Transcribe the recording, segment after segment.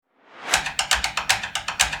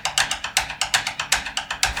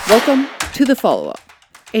Welcome to The Follow-Up,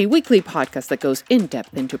 a weekly podcast that goes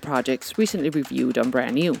in-depth into projects recently reviewed on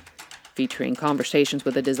Brand New, featuring conversations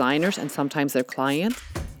with the designers and sometimes their clients,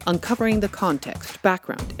 uncovering the context,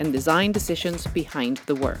 background, and design decisions behind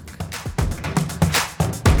the work.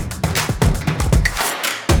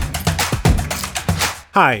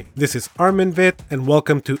 Hi, this is Armin Witt, and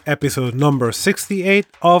welcome to episode number 68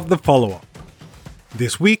 of The Follow-Up.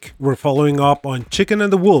 This week, we're following up on Chicken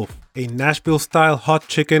and the Wolf, a Nashville-style hot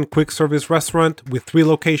chicken quick-service restaurant with 3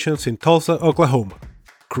 locations in Tulsa, Oklahoma.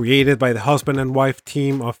 Created by the husband and wife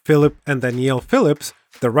team of Philip and Danielle Phillips,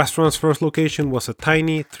 the restaurant's first location was a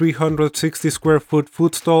tiny 360-square-foot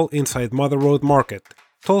food stall inside Mother Road Market,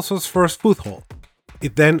 Tulsa's first food hall.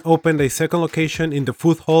 It then opened a second location in the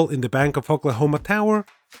food hall in the Bank of Oklahoma Tower,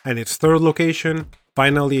 and its third location,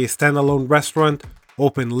 finally a standalone restaurant,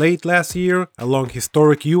 opened late last year along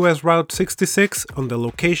historic US Route 66 on the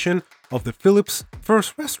location of the Phillips'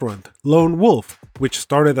 first restaurant, Lone Wolf, which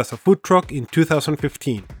started as a food truck in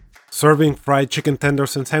 2015. Serving fried chicken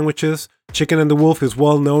tenders and sandwiches, Chicken and the Wolf is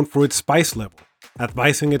well known for its spice level,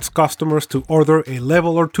 advising its customers to order a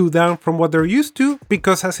level or 2 down from what they're used to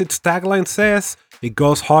because, as its tagline says, it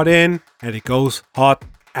goes hot in and it goes hot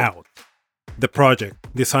out. The project,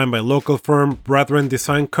 designed by local firm Brethren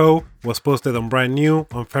Design Co., was posted on Brand New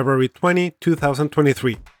on February 20,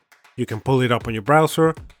 2023. You can pull it up on your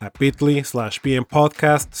browser at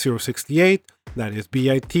bit.ly/bmpodcast068, that is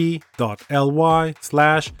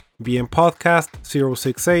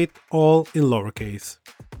bit.ly/bmpodcast068, all in lowercase.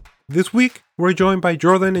 This week, we're joined by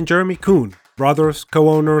Jordan and Jeremy Kuhn, brothers,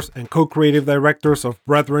 co-owners, and co-creative directors of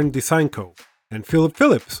Brethren Design Co., and Philip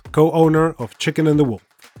Phillips, co-owner of Chicken and the Wolf.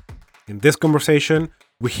 In this conversation,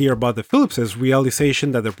 we hear about the Phillips'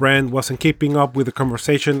 realization that the brand wasn't keeping up with the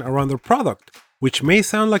conversation around their product, which may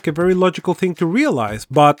sound like a very logical thing to realize,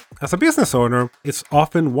 but as a business owner, it's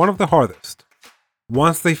often one of the hardest.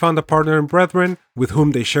 Once they found a partner in Brethren, with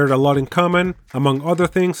whom they shared a lot in common, among other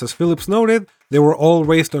things, as Phillips noted, they were all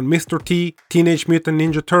raised on Mr. T, Teenage Mutant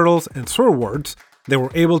Ninja Turtles, and swear words. They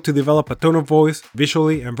were able to develop a tone of voice,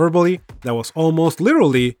 visually and verbally, that was almost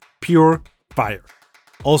literally pure fire.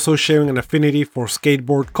 Also sharing an affinity for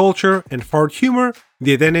skateboard culture and fart humor,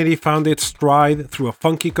 the identity found its stride through a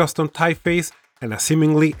funky custom typeface and a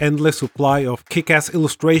seemingly endless supply of kick-ass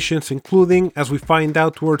illustrations, including, as we find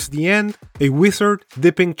out towards the end, a wizard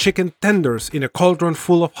dipping chicken tenders in a cauldron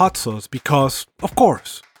full of hot sauce because, of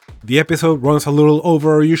course. The episode runs a little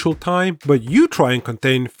over our usual time, but you try and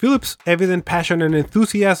contain Philip's evident passion and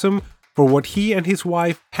enthusiasm for what he and his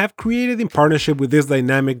wife have created in partnership with this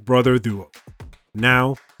dynamic brother duo.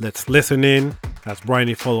 Now, let's listen in as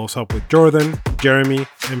Bryony follows up with Jordan, Jeremy,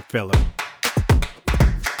 and Philip.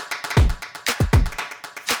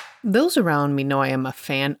 Those around me know I am a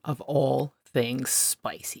fan of all things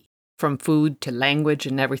spicy, from food to language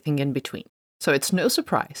and everything in between. So it's no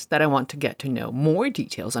surprise that I want to get to know more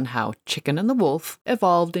details on how Chicken and the Wolf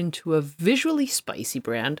evolved into a visually spicy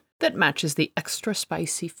brand that matches the extra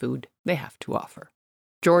spicy food they have to offer.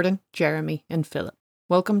 Jordan, Jeremy, and Philip,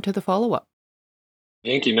 welcome to The Follow-Up.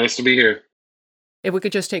 Thank you. Nice to be here. If we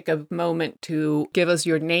could just take a moment to give us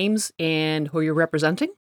your names and who you're representing.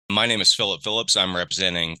 My name is Philip Phillips. I'm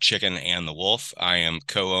representing Chicken and the Wolf. I am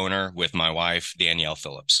co-owner with my wife, Danielle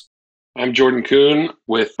Phillips. I'm Jordan Kuhn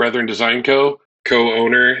with Brethren Design Co.,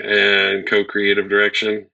 co-owner and co-creative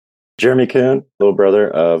direction. Jeremy Kuhn, little brother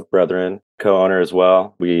of Brethren, co-owner as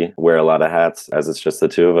well. We wear a lot of hats as it's just the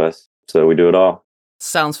two of us, so we do it all.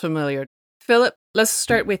 Sounds familiar. Philip, let's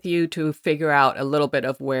start with you to figure out a little bit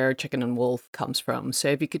of where Chicken and Wolf comes from. So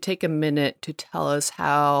if you could take a minute to tell us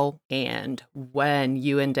how and when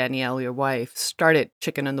you and Danielle, your wife, started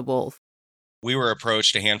Chicken and the Wolf. We were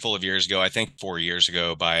approached a handful of years ago, I think 4 years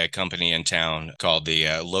ago, by a company in town called the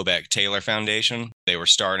Lobeck Taylor Foundation. They were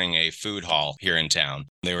starting a food hall here in town.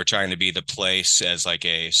 They were trying to be the place as like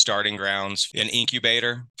a starting grounds, an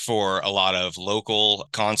incubator for a lot of local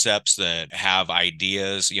concepts that have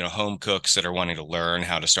ideas, home cooks that are wanting to learn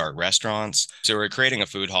how to start restaurants. So we're creating a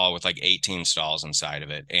food hall with like 18 stalls inside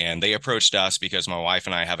of it. And they approached us because my wife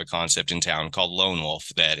and I have a concept in town called Lone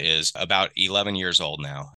Wolf that is about 11 years old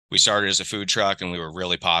now. We started as a food truck and we were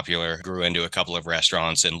really popular, grew into a couple of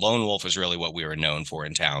restaurants, and Lone Wolf was really what we were known for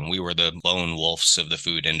in town. We were the lone wolves of the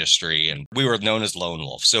food industry and we were known as Lone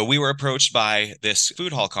Wolf. So we were approached by this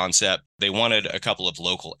food hall concept. They wanted a couple of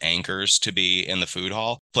local anchors to be in the food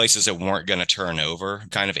hall, places that weren't going to turn over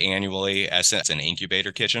kind of annually as it's an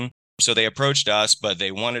incubator kitchen. So they approached us, but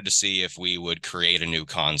they wanted to see if we would create a new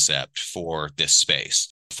concept for this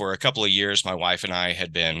space. For a couple of years, my wife and I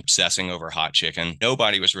had been obsessing over hot chicken.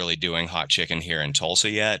 Nobody was really doing hot chicken here in Tulsa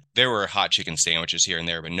yet. There were hot chicken sandwiches here and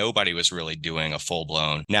there, but nobody was really doing a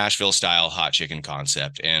full-blown Nashville-style hot chicken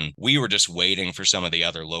concept. And we were just waiting for some of the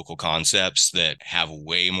other local concepts that have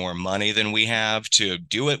way more money than we have to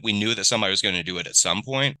do it. We knew that somebody was going to do it at some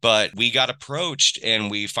point, but we got approached and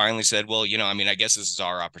we finally said, well, I guess this is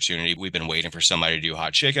our opportunity. We've been waiting for somebody to do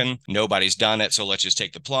hot chicken. Nobody's done it, so let's just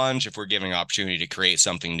take the plunge. If we're giving an opportunity to create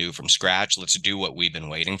something new from scratch, let's do what we've been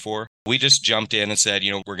waiting for. We just jumped in and said,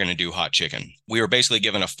 we're going to do hot chicken. We were basically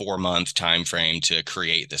given a 4-month time frame to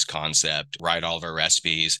create this concept, write all of our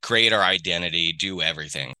recipes, create our identity, do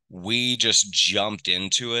everything. We just jumped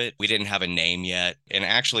into it. We didn't have a name yet. And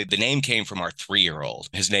actually, the name came from our 3-year-old.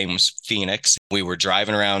 His name was Phoenix. We were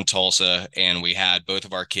driving around Tulsa and we had both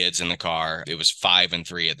of our kids in the car. It was 5 and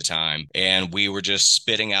 3 at the time. And we were just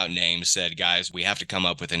spitting out names, said, guys, we have to come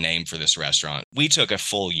up with a name for this restaurant. We took a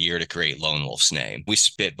full year to create Lone Wolf's name. We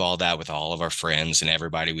spitballed out with all of our friends and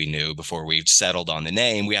everybody we knew before we settled on the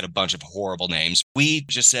name. We had a bunch of horrible names. We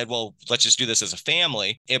just said, well, let's just do this as a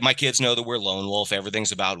family. If my kids know that we're Lone Wolf,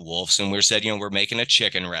 everything's about wolves. And we said, we're making a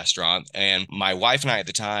chicken restaurant. And my wife and I at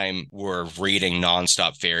the time were reading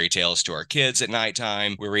nonstop fairy tales to our kids at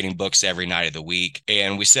nighttime. We're reading books every night of the week.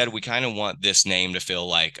 And we said, we kind of want this name to feel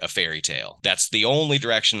like a fairy tale. That's the only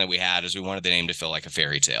direction that we had, is we wanted the name to feel like a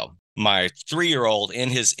fairy tale. My 3-year-old, in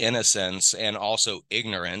his innocence and also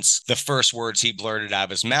ignorance, the first words he blurted out of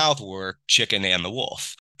his mouth were chicken and the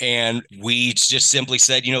wolf. And we just simply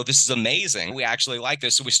said, this is amazing. We actually like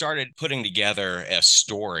this. So we started putting together a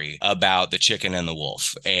story about the chicken and the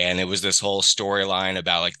wolf. And it was this whole storyline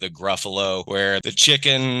about like the Gruffalo, where the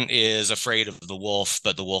chicken is afraid of the wolf,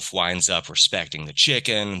 but the wolf winds up respecting the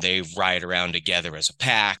chicken. They ride around together as a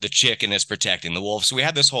pack. The chicken is protecting the wolf. So we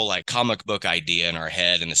had this whole like comic book idea in our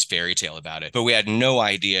head and this fairy tale about it, but we had no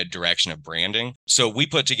idea direction of branding. So we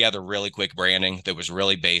put together really quick branding that was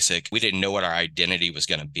really basic. We didn't know what our identity was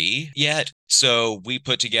going to be yet. So we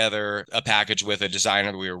put together a package with a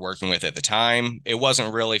designer that we were working with at the time. It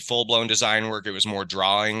wasn't really full-blown design work. It was more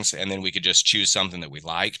drawings. And then we could just choose something that we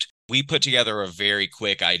liked. We put together a very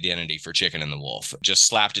quick identity for Chicken and the Wolf, just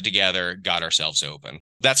slapped it together, got ourselves open.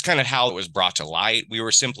 That's kind of how it was brought to light. We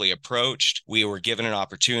were simply approached. We were given an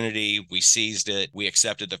opportunity. We seized it. We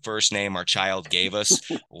accepted the first name our child gave us.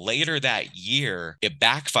 Later that year, it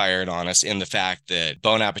backfired on us in the fact that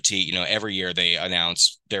Bon Appetit, every year they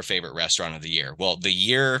announce their favorite restaurant of the year. Well, the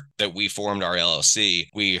year that we formed our LLC,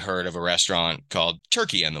 we heard of a restaurant called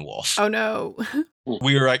Turkey and the Wolf. Oh, no.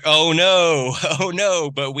 We were like, oh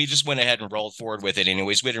no, but we just went ahead and rolled forward with it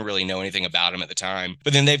anyways. We didn't really know anything about them at the time,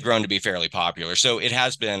 but then they've grown to be fairly popular. So it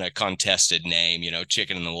has been a contested name,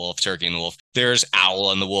 Chicken and the Wolf, Turkey and the Wolf. There's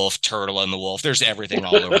Owl and the Wolf, Turtle and the Wolf. There's everything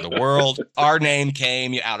all over the world. Our name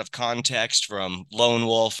came out of context from Lone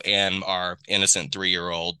Wolf and our innocent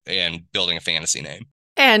 3-year-old and building a fantasy name.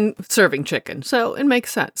 And serving chicken, so it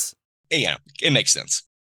makes sense. Yeah, it makes sense.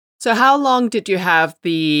 So how long did you have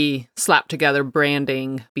the slap together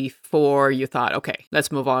branding before you thought, okay,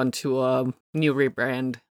 let's move on to a new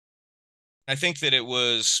rebrand? I think that it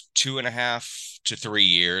was 2.5 to 3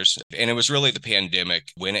 years. And it was really the pandemic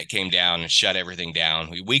when it came down and shut everything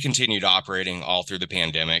down. We continued operating all through the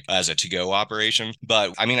pandemic as a to-go operation.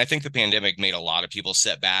 But I think the pandemic made a lot of people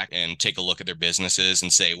sit back and take a look at their businesses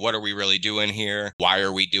and say, what are we really doing here? Why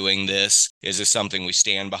are we doing this? Is this something we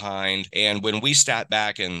stand behind? And when we sat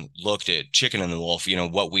back and looked at Chicken and the Wolf,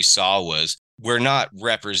 what we saw was, we're not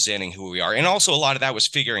representing who we are. And also a lot of that was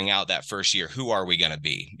figuring out that first year, who are we going to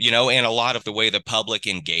be? And a lot of the way the public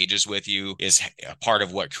engages with you is a part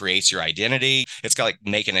of what creates your identity. It's kind of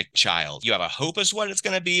like making a child. You have a hope as what it's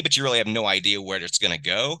going to be, but you really have no idea where it's going to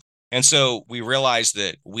go. And so we realized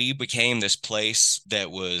that we became this place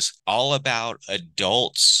that was all about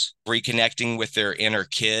adults reconnecting with their inner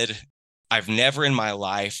kid. I've never in my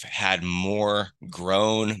life had more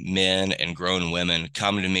grown men and grown women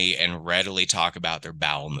come to me and readily talk about their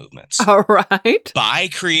bowel movements. All right. By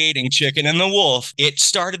creating Chicken and the Wolf, it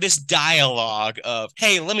started this dialogue of,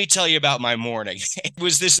 hey, let me tell you about my morning. It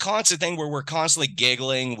was this constant thing where we're constantly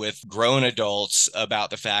giggling with grown adults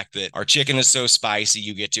about the fact that our chicken is so spicy,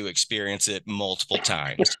 you get to experience it multiple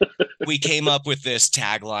times. We came up with this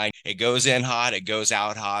tagline, it goes in hot, it goes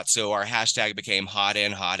out hot. So our hashtag became hot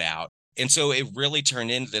in, hot out. And so it really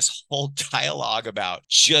turned into this whole dialogue about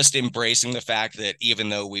just embracing the fact that even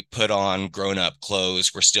though we put on grown-up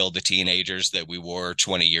clothes, we're still the teenagers that we were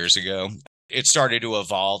 20 years ago. It started to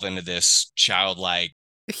evolve into this childlike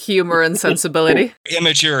humor and sensibility.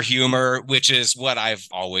 Immature humor, which is what I've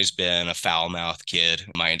always been, a foul-mouthed kid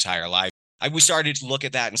my entire life. we started to look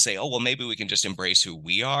at that and say, oh, well, maybe we can just embrace who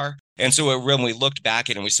we are. And so when we looked back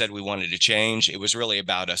at it and we said we wanted to change, it was really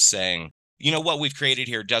about us saying, you know, what we've created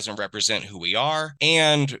here doesn't represent who we are.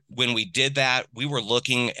 And when we did that, we were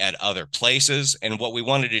looking at other places. And what we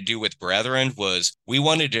wanted to do with Brethren was we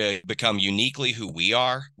wanted to become uniquely who we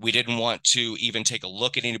are. We didn't want to even take a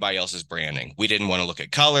look at anybody else's branding. We didn't want to look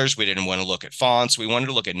at colors. We didn't want to look at fonts. We wanted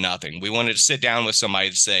to look at nothing. We wanted to sit down with somebody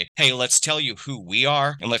to say, hey, let's tell you who we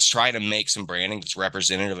are. And let's try to make some branding that's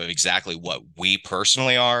representative of exactly what we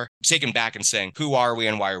personally are. Taking back and saying, who are we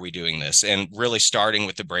and why are we doing this? And really starting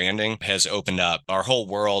with the branding has opened up our whole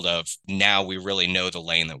world of now we really know the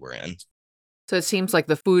lane that we're in. So it seems like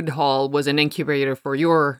the food hall was an incubator for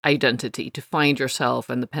your identity to find yourself,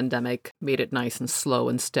 and the pandemic made it nice and slow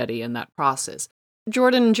and steady in that process.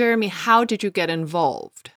 Jordan and Jeremy, how did you get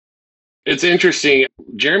involved? It's interesting.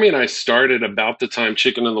 Jeremy and I started about the time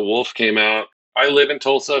Chicken and the Wolf came out. I live in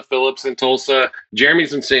Tulsa, Philip's in Tulsa,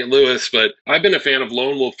 Jeremy's in St. Louis, but I've been a fan of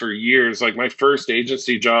Lone Wolf for years. Like my first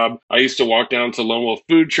agency job, I used to walk down to Lone Wolf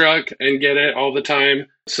Food Truck and get it all the time.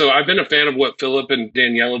 So I've been a fan of what Philip and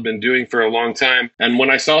Danielle have been doing for a long time. And when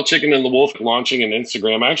I saw Chicken and the Wolf launching an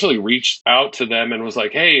Instagram, I actually reached out to them and was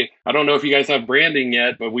like, hey, I don't know if you guys have branding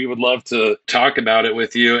yet, but we would love to talk about it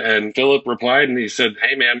with you. And Philip replied and he said,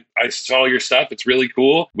 hey, man, I saw your stuff. It's really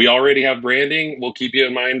cool. We already have branding. We'll keep you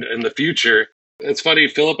in mind in the future. It's funny,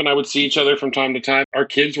 Philip and I would see each other from time to time. Our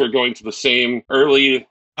kids were going to the same early.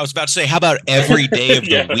 I was about to say, how about every day of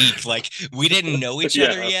the week? Like, we didn't know each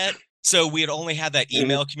other yet. So we had only had that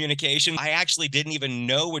email communication. I actually didn't even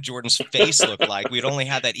know what Jordan's face looked like. We had only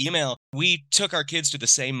had that email. We took our kids to the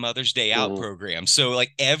same Mother's Day Out program. So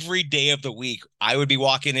like every day of the week, I would be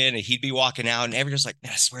walking in and he'd be walking out and everyone's like,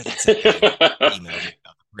 I swear that's an email.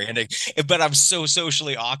 Branding, but I'm so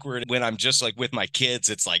socially awkward when I'm just like with my kids.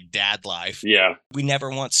 It's like dad life. Yeah. We never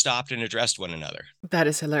once stopped and addressed one another. That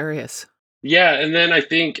is hilarious. Yeah. And then I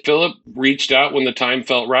think Philip reached out when the time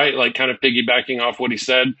felt right, like kind of piggybacking off what he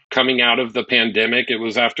said, coming out of the pandemic. It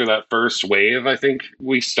was after that first wave, I think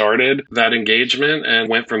we started that engagement and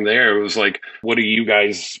went from there. It was like, what do you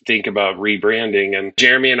guys think about rebranding? And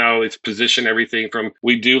Jeremy and I always position everything from,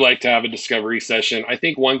 we do like to have a discovery session. I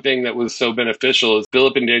think one thing that was so beneficial is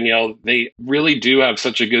Philip and Danielle, they really do have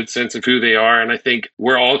such a good sense of who they are. And I think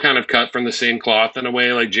we're all kind of cut from the same cloth in a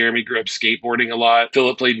way. Like Jeremy grew up skateboarding a lot.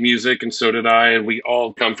 Philip played music and so did I, and we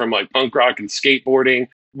all come from like punk rock and skateboarding.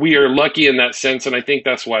 We are lucky in that sense, and I think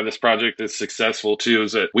that's why this project is successful too,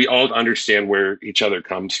 is that we all understand where each other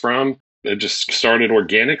comes from. It just started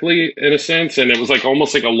organically in a sense, and it was like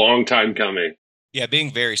almost like a long time coming. Yeah,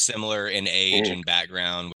 being very similar in age and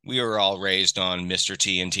background. We were all raised on Mr.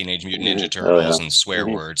 T and Teenage Mutant Ninja Turtles and swear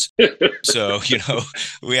words. So, you know,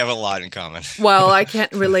 we have a lot in common. Well, I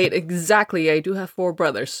can't relate exactly. I do have 4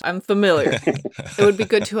 brothers. I'm familiar. It would be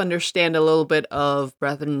good to understand a little bit of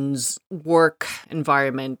Brethren's work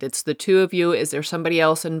environment. It's the 2 of you. Is there somebody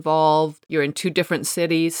else involved? You're in 2 different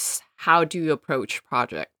cities. How do you approach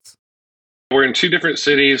projects? We're in 2 different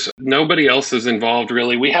cities. Nobody else is involved,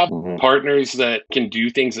 really. We have partners that can do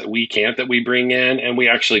things that we can't, that we bring in. And we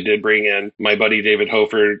actually did bring in my buddy, David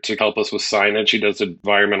Hofer, to help us with signage. He does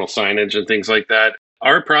environmental signage and things like that.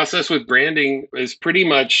 Our process with branding is pretty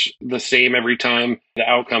much the same every time. The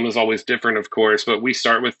outcome is always different, of course, but we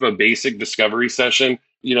start with a basic discovery session.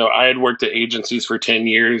 You know, I had worked at agencies for 10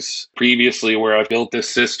 years previously where I built this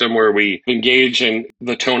system where we engage in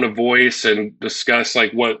the tone of voice and discuss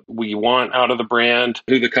like what we want out of the brand,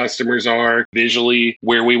 who the customers are, visually,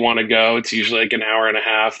 where we want to go. It's usually like an hour and a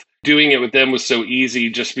half. Doing it with them was so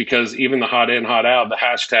easy just because even the hot in, hot out, the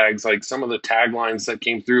hashtags, like some of the taglines that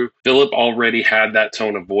came through, Philip already had that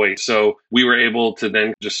tone of voice. So we were able to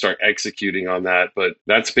then just start executing on that. But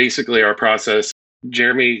that's basically our process.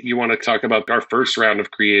 Jeremy, you want to talk about our first round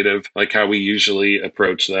of creative, like how we usually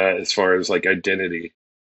approach that as far as like identity?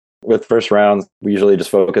 With first rounds, we usually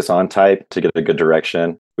just focus on type to get a good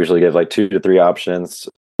direction. We usually give like 2 to 3 options.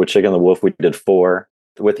 With Chicken and the Wolf, we did 4.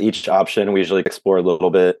 With each option, we usually explore a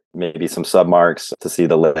little bit, maybe some submarks to see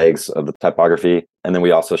the legs of the typography. And then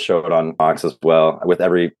we also show it on Mox as well. With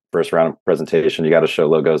every first round presentation, you got to show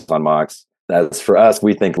logos on Mox. As for us,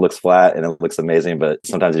 we think it looks flat and it looks amazing, but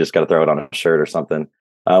sometimes you just got to throw it on a shirt or something.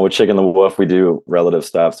 With Chicken and the Wolf, we do relative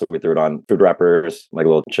stuff. So we threw it on food wrappers, like a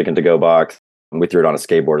little chicken to go box. And we threw it on a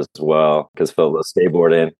skateboard as well because Phil was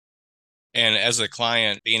skateboarding. And as a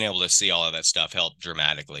client, being able to see all of that stuff helped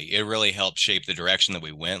dramatically. It really helped shape the direction that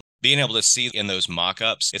we went. Being able to see in those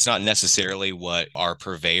mock-ups, it's not necessarily what our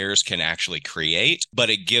purveyors can actually create,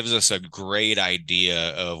 but it gives us a great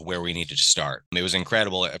idea of where we needed to start. It was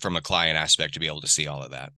incredible from a client aspect to be able to see all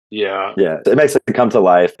of that. Yeah. Yeah, it makes it come to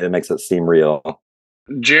life. It makes it seem real.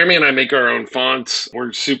 Jeremy and I make our own fonts.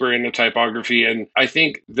 We're super into typography. And I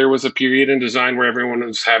think there was a period in design where everyone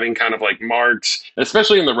was having kind of like marks,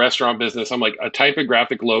 especially in the restaurant business. I'm like, a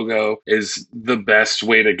typographic logo is the best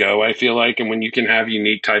way to go, I feel like. And when you can have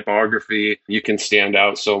unique typography, you can stand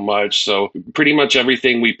out so much. So pretty much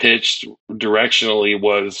everything we pitched directionally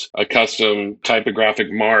was a custom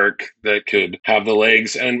typographic mark that could have the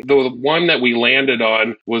legs. And the one that we landed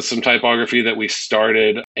on was some typography that we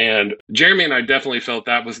started. And Jeremy and I definitely felt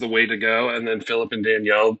that was the way to go. And then Philip and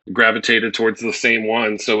Danielle gravitated towards the same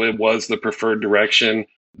one. So it was the preferred direction.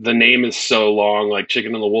 The name is so long, like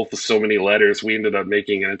Chicken and the Wolf with so many letters. We ended up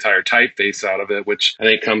making an entire typeface out of it, which I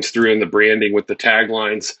think comes through in the branding with the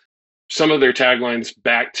taglines. Some of their taglines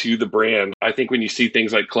back to the brand. I think when you see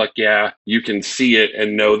things like Cluck Yeah, you can see it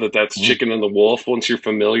and know that that's Chicken and the Wolf once you're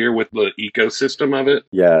familiar with the ecosystem of it.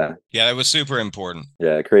 Yeah. Yeah, that was super important.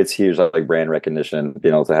 Yeah, it creates huge like brand recognition,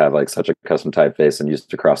 being able to have like such a custom typeface and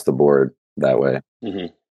used across the board that way. Mm-hmm.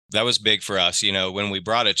 That was big for us. You know, when we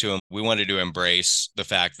brought it to him, we wanted to embrace the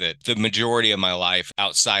fact that the majority of my life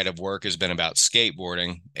outside of work has been about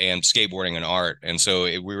skateboarding and art. And so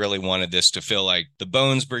we really wanted this to feel like the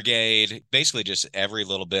Bones Brigade, basically just every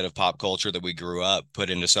little bit of pop culture that we grew up put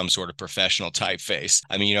into some sort of professional typeface.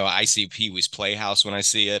 I mean, you know, I see Pee-wee's Playhouse when I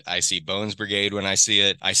see it. I see Bones Brigade when I see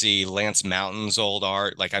it. I see Lance Mountain's old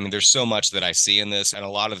art. Like, I mean, there's so much that I see in this. And a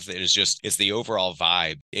lot of it is just, it's the overall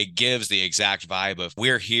vibe. It gives the exact vibe of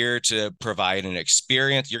we're here to provide an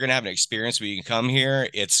experience. You're going to have an experience when you can come here.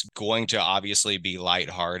 It's going to obviously be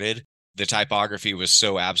lighthearted. The typography was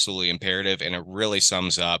so absolutely imperative, and it really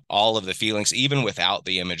sums up all of the feelings. Even without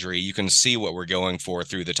the imagery, you can see what we're going for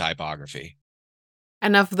through the typography.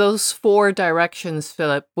 And of those 4 directions,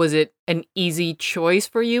 Philip, was it an easy choice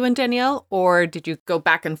for you and Danielle, or did you go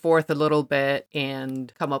back and forth a little bit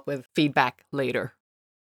and come up with feedback later?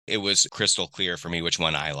 It was crystal clear for me which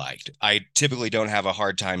one I liked. I typically don't have a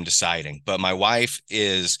hard time deciding, but my wife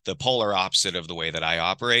is the polar opposite of the way that I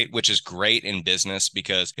operate, which is great in business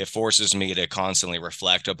because it forces me to constantly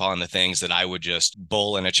reflect upon the things that I would just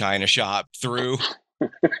bull in a china shop through.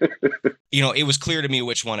 You know, it was clear to me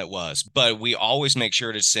which one it was, but we always make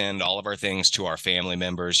sure to send all of our things to our family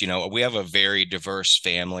members. You know, we have a very diverse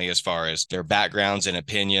family as far as their backgrounds and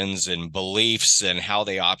opinions and beliefs and how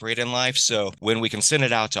they operate in life. So when we can send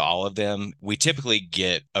it out to all of them, we typically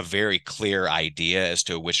get a very clear idea as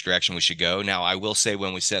to which direction we should go. Now, I will say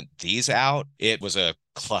when we sent these out, it was a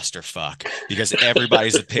clusterfuck because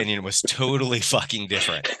everybody's opinion was totally fucking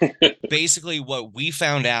different. Basically, what we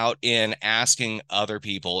found out in asking other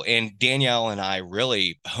people, and Danielle and I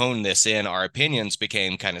really honed this in, our opinions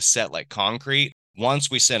became kind of set like concrete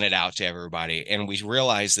once we sent it out to everybody, and we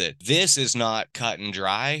realized that this is not cut and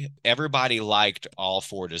dry. Everybody liked all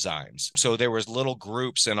 4 designs. So there was little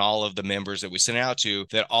groups and all of the members that we sent out to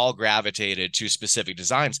that all gravitated to specific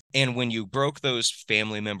designs. And when you broke those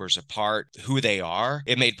family members apart, who they are,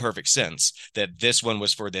 it made perfect sense that this one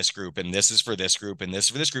was for this group and this is for this group and this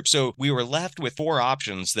for this group. So we were left with 4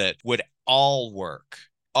 options that would all work,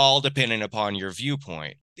 all depending upon your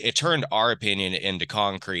viewpoint. It turned our opinion into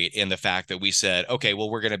concrete in the fact that we said, okay, well,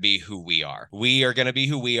 we're going to be who we are. We are going to be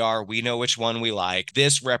who we are. We know which one we like.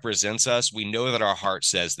 This represents us. We know that our heart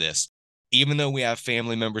says this. Even though we have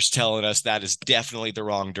family members telling us that is definitely the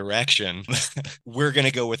wrong direction, we're going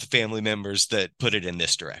to go with the family members that put it in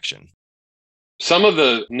this direction. Some of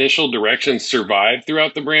the initial directions survived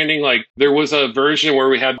throughout the branding. Like there was a version where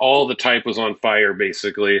we had all the type was on fire,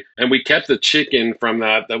 basically. And we kept the chicken from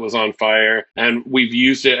that was on fire. And we've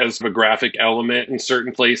used it as a graphic element in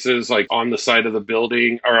certain places, like on the side of the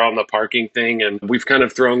building or on the parking thing. And we've kind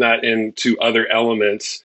of thrown that into other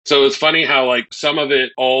elements. So it's funny how like some of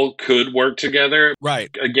it all could work together. Right.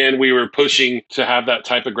 Again, we were pushing to have that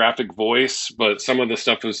typographic voice, but some of the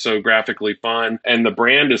stuff was so graphically fun and the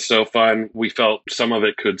brand is so fun. We felt some of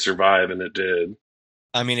it could survive, and it did.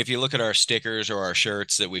 I mean, if you look at our stickers or our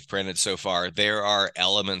shirts that we've printed so far, there are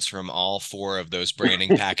elements from all 4 of those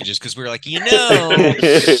branding packages because we were like,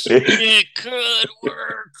 it could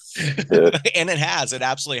work. And it has. It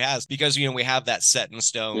absolutely has. Because, you know, we have that set in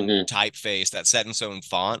stone typeface, that set in stone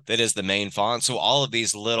font that is the main font. So all of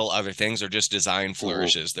these little other things are just design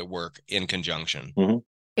flourishes that work in conjunction.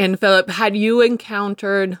 And Philip, had you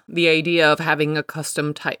encountered the idea of having a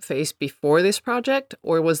custom typeface before this project,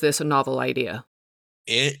 or was this a novel idea?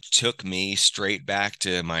 It took me straight back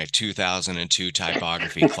to my 2002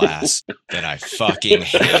 typography class that I fucking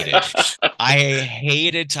hated. I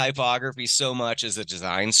hated typography so much as a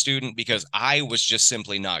design student because I was just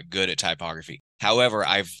simply not good at typography. However,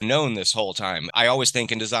 I've known this whole time. I always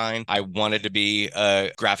think in design. I wanted to be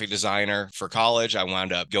a graphic designer for college. I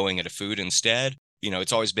wound up going into food instead.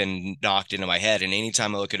 It's always been knocked into my head. And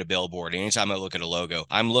anytime I look at a billboard, anytime I look at a logo,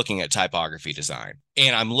 I'm looking at typography design.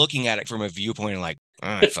 And I'm looking at it from a viewpoint of like,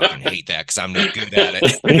 I fucking hate that because I'm not good at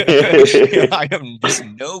it. I am just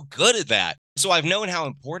no good at that. So I've known how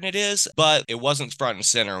important it is, but it wasn't front and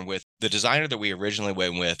center. With the designer that we originally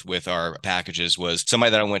went with our packages was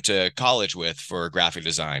somebody that I went to college with for graphic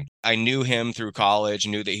design. I knew him through college,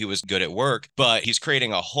 knew that he was good at work, but he's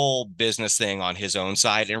creating a whole business thing on his own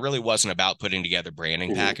side. And it really wasn't about putting together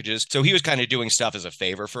branding packages. So he was kind of doing stuff as a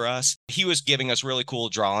favor for us. He was giving us really cool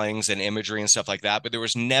drawings and imagery and stuff like that, but there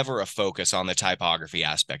was never a focus on the typography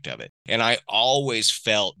aspect of it. And I always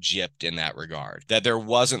felt gypped in that regard, that there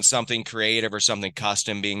wasn't something creative or something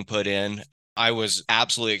custom being put in. I was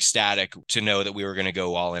absolutely ecstatic to know that we were going to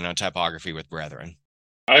go all in on typography with Brethren.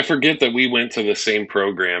 I forget that we went to the same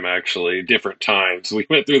program, actually, different times. We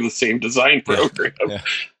went through the same design program. Yeah.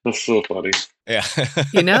 That's so funny. Yeah.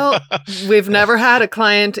 We've never had a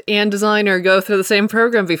client and designer go through the same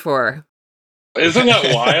program before. Isn't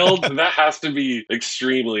that wild? That has to be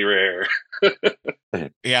extremely rare.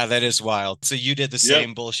 Yeah, that is wild. So you did the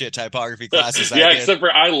same bullshit typography classes I did. Yeah, except for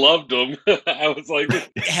I loved them. I was like...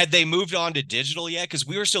 Had they moved on to digital yet? Because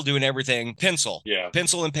we were still doing everything pencil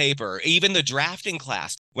and paper, even the drafting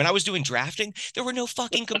class. When I was doing drafting, there were no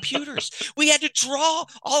fucking computers. We had to draw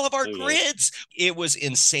all of our grids. It was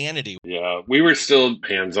insanity. Yeah, we were still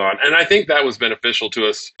hands-on. And I think that was beneficial to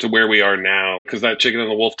us to where we are now, because that Chicken and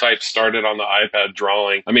the Wolf type started on the iPad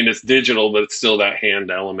drawing. I mean, it's digital, but it's still that hand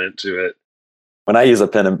element to it. When I use a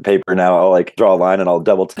pen and paper now, I'll like draw a line and I'll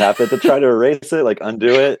double tap it to try to erase it, like undo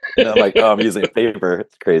it. And I'm like, oh, I'm using paper.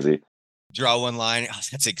 It's crazy. Draw one line. Oh,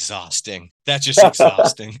 that's exhausting. That's just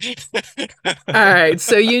exhausting. All right.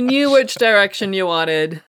 So you knew which direction you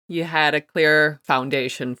wanted. You had a clear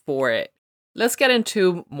foundation for it. Let's get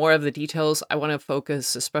into more of the details. I want to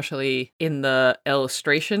focus especially in the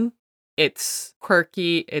illustration. It's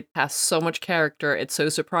quirky. It has so much character. It's so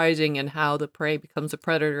surprising in how the prey becomes a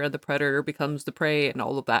predator and the predator becomes the prey and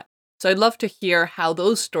all of that. So I'd love to hear how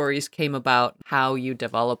those stories came about, how you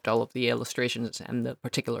developed all of the illustrations and the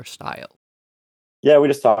particular style. Yeah, we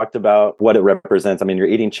just talked about what it represents. I mean, you're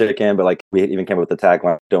eating chicken, but like we even came up with the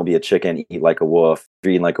tagline, don't be a chicken, eat like a wolf. If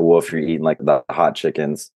you're eating like a wolf, you're eating like the hot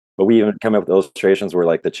chickens. But we even come up with illustrations where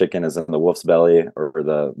like the chicken is in the wolf's belly or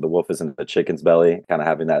the wolf is in the chicken's belly, kind of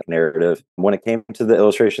having that narrative. When it came to the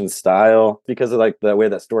illustration style, because of like the way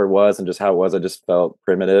that story was and just how it was, I just felt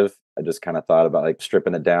primitive. I just kind of thought about like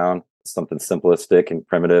stripping it down, something simplistic and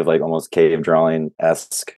primitive, like almost cave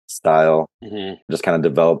drawing-esque style. Just kind of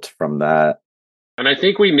developed from that. And I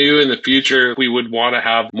think we knew in the future we would want to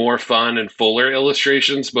have more fun and fuller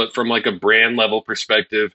illustrations, but from like a brand level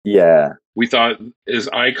perspective, we thought is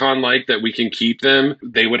icon-like that we can keep them.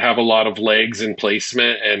 They would have a lot of legs and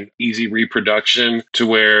placement and easy reproduction to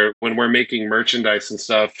where when we're making merchandise and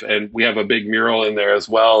stuff, and we have a big mural in there as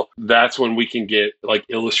well, that's when we can get like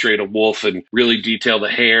illustrate a wolf and really detail the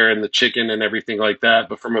hair and the chicken and everything like that.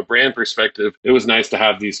 But from a brand perspective, it was nice to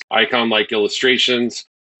have these icon-like illustrations,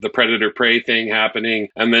 the predator-prey thing happening,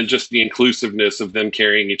 and then just the inclusiveness of them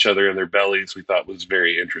carrying each other in their bellies we thought was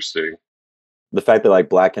very interesting. The fact that like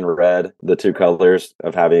black and red, the two colors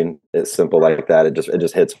of having it simple like that, it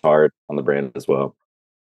just hits hard on the brand as well.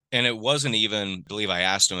 And it wasn't even, I believe I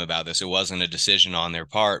asked them about this, it wasn't a decision on their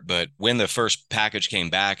part, but when the first package came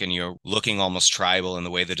back and you're looking almost tribal in the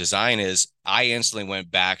way the design is, I instantly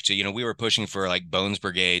went back to, we were pushing for like Bones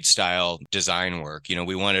Brigade style design work.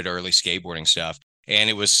 We wanted early skateboarding stuff.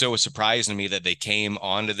 And it was so surprising to me that they came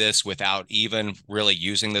onto this without even really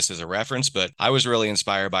using this as a reference. But I was really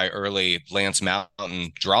inspired by early Lance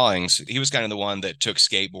Mountain drawings. He was kind of the one that took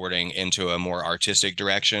skateboarding into a more artistic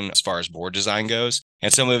direction as far as board design goes.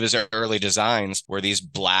 And some of his early designs were these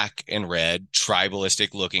black and red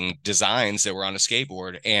tribalistic looking designs that were on a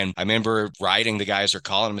skateboard. And I remember writing the guys or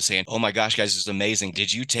calling them and saying, oh my gosh, guys, this is amazing.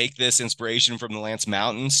 Did you take this inspiration from the Lance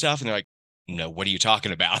Mountain stuff? And they're like, no, what are you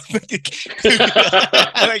talking about? It's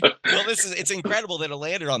incredible that it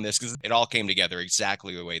landed on this because it all came together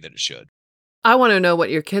exactly the way that it should. I want to know what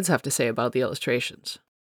your kids have to say about the illustrations.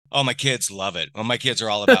 Oh, my kids love it. Oh, my kids are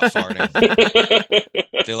all about farting.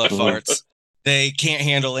 They love farts. They can't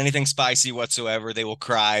handle anything spicy whatsoever. They will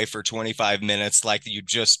cry for 25 minutes like you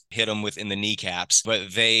just hit them within the kneecaps,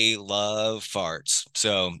 but they love farts.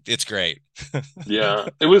 So it's great. Yeah.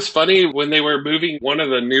 It was funny when they were moving one of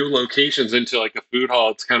the new locations into like a food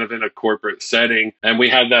hall. It's kind of in a corporate setting. And we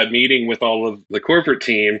had that meeting with all of the corporate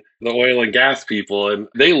team, the oil and gas people, and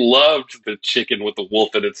they loved the chicken with the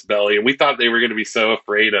wolf in its belly. And we thought they were going to be so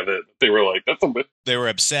afraid of it. They were like, that's a bit. They were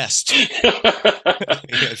obsessed.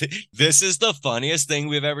 This is the funniest thing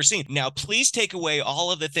we've ever seen. Now, please take away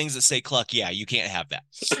all of the things that say cluck. Yeah, you can't have that.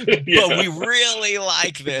 Yeah. But we really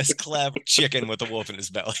like this clever chicken with a wolf in his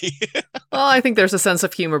belly. Well, I think there's a sense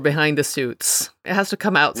of humor behind the suits. It has to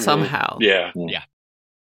come out somehow. Yeah. Yeah.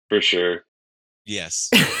 For sure. Yes,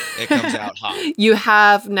 it comes out hot. You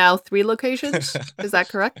have now 3 locations? Is that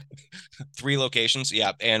correct? 3 locations,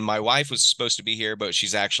 yeah. And my wife was supposed to be here, but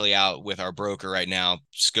she's actually out with our broker right now,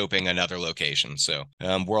 scoping another location. So,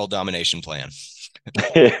 world domination plan.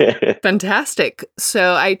 Fantastic.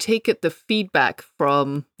 So I take it the feedback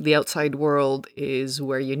from the outside world is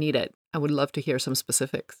where you need it. I would love to hear some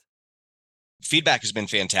specifics. Feedback has been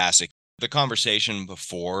fantastic. The conversation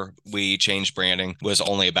before we changed branding was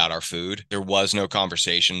only about our food. There was no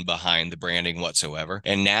conversation behind the branding whatsoever.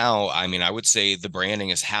 And now, I mean, I would say the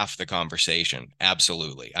branding is half the conversation.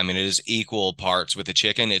 Absolutely. I mean, it is equal parts with the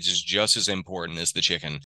chicken. It is just as important as the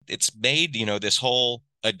chicken. It's made, this whole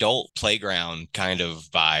adult playground kind of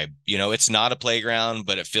vibe. It's not a playground,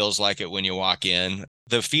 but it feels like it when you walk in.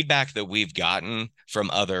 The feedback that we've gotten from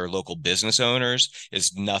other local business owners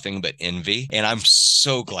is nothing but envy. And I'm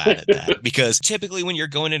so glad at that, because typically when you're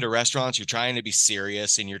going into restaurants, you're trying to be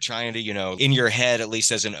serious and you're trying to, in your head, at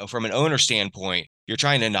least from an owner standpoint, you're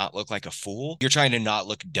trying to not look like a fool. You're trying to not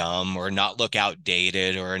look dumb or not look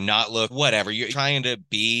outdated or not look whatever. You're trying to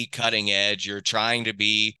be cutting edge. You're trying to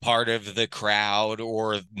be part of the crowd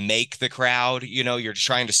or make the crowd. You're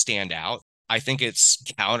trying to stand out. I think it's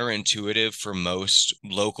counterintuitive for most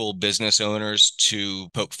local business owners to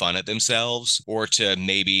poke fun at themselves or to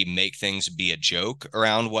maybe make things be a joke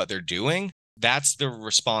around what they're doing. That's the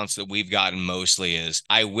response that we've gotten mostly is,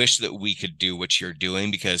 I wish that we could do what you're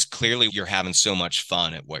doing because clearly you're having so much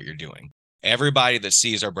fun at what you're doing. Everybody that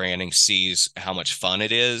sees our branding sees how much fun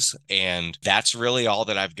it is. And that's really all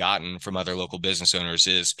that I've gotten from other local business owners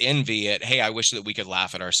is envy at, hey, I wish that we could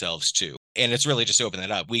laugh at ourselves too. And it's really just open that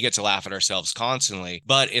up. We get to laugh at ourselves constantly,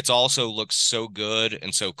 but it's also looks so good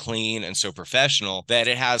and so clean and so professional that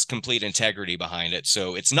it has complete integrity behind it.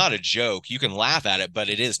 So it's not a joke. You can laugh at it, but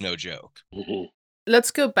it is no joke. Mm-hmm. Let's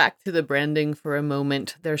go back to the branding for a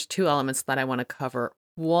moment. There's 2 elements that I want to cover.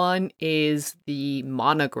 One is the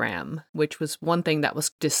monogram, which was one thing that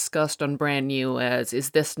was discussed on Brand New as,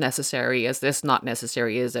 is this necessary? Is this not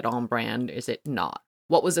necessary? Is it on brand? Is it not?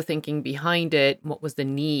 What was the thinking behind it? What was the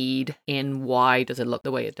need? And why does it look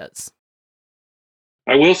the way it does?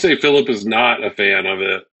 I will say Philip is not a fan of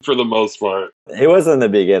it for the most part. He was in the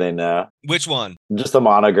beginning, no. Which one? Just a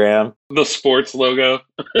monogram. The sports logo.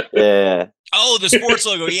 Yeah. Oh, the sports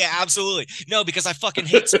logo. Yeah, absolutely. No, because I fucking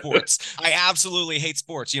hate sports. I absolutely hate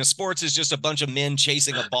sports. Sports is just a bunch of men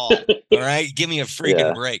chasing a ball. All right. Give me a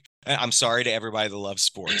freaking break. I'm sorry to everybody that loves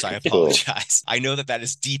sports. I apologize. I know that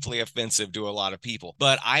is deeply offensive to a lot of people,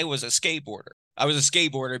 but I was a skateboarder. I was a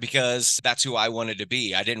skateboarder because that's who I wanted to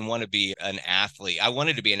be. I didn't want to be an athlete. I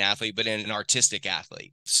wanted to be an athlete, but an artistic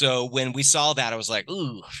athlete. So when we saw that, I was like,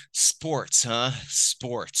 ooh, sports, huh?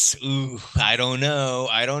 Sports. Ooh, I don't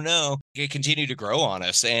know. It continued to grow on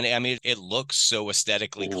us. And I mean, it looks so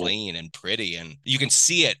aesthetically clean and pretty. And you can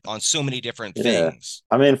see it on so many different things.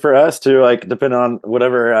 I mean, for us too, like depending on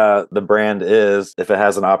whatever the brand is, if it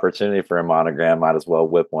has an opportunity for a monogram, might as well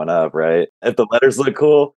whip one up, right? If the letters look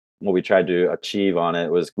cool. What we tried to achieve on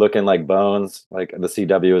it was looking like bones, like the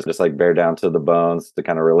CW is just like bare down to the bones to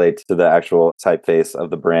kind of relate to the actual typeface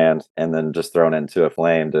of the brand, and then just thrown into a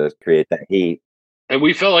flame to create that heat. And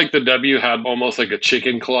we felt like the W had almost like a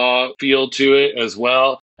chicken claw feel to it as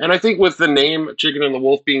well. And I think with the name Chicken and the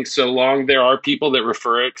Wolf being so long, there are people that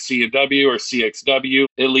refer it CW or CXW,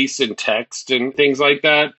 at least in text and things like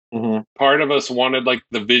that. Mm-hmm. Part of us wanted like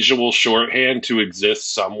the visual shorthand to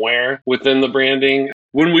exist somewhere within the branding.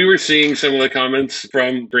 When we were seeing some of the comments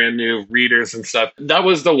from Brand New readers and stuff, that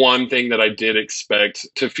was the one thing that I did expect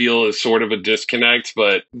to feel as sort of a disconnect.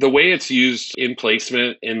 But the way it's used in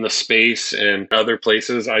placement in the space and other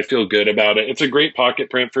places, I feel good about it. It's a great pocket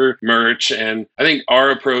print for merch. And I think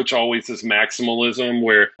our approach always is maximalism,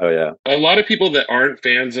 where a lot of people that aren't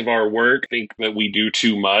fans of our work think that we do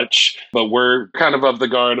too much, but we're kind of the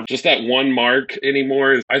guard of just that one mark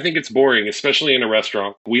anymore. I think it's boring, especially in a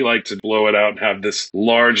restaurant. We like to blow it out and have this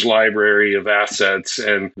large library of assets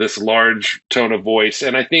and this large tone of voice.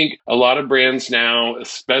 And I think a lot of brands now,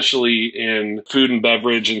 especially in food and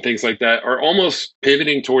beverage and things like that, are almost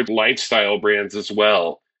pivoting towards lifestyle brands as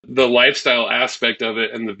well. The lifestyle aspect of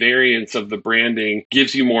it and the variance of the branding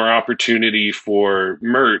gives you more opportunity for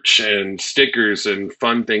merch and stickers and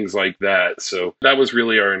fun things like that. So that was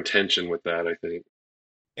really our intention with that, I think.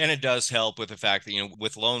 And it does help with the fact that,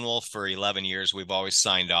 with Lone Wolf for 11 years, we've always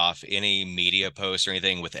signed off any media post or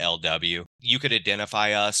anything with LW. You could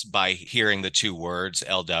identify us by hearing the two words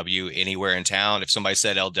LW anywhere in town. If somebody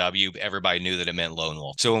said LW, everybody knew that it meant Lone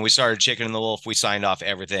Wolf. So when we started Chicken and the Wolf, we signed off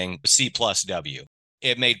everything C+W.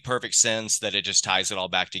 It made perfect sense that it just ties it all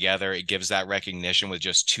back together. It gives that recognition with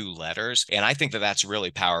just two letters. And I think that that's really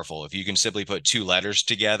powerful. If you can simply put two letters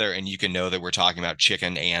together and you can know that we're talking about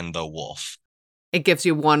Chicken and the Wolf. It gives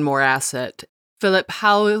you one more asset. Philip,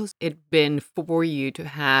 how's it been for you to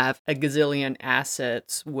have a gazillion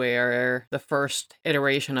assets where the first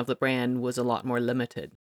iteration of the brand was a lot more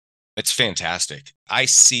limited? It's fantastic. I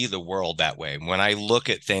see the world that way. When I look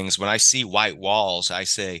at things, when I see white walls, I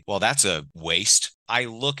say, well, that's a waste. I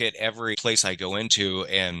look at every place I go into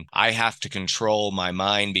and I have to control my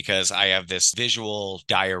mind because I have this visual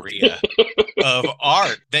diarrhea of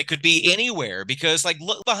art that could be anywhere. Because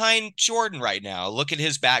look behind Jordan right now, look at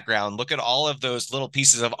his background, look at all of those little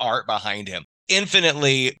pieces of art behind him.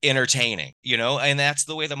 Infinitely entertaining, and that's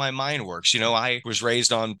the way that my mind works. I was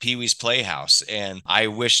raised on Pee-wee's Playhouse and I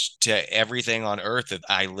wish to everything on earth that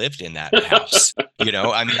I lived in that house.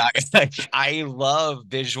 I love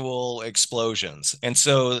visual explosions. And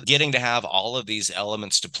so getting to have all of these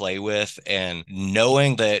elements to play with and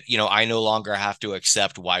knowing that, I no longer have to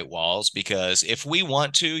accept white walls, because if we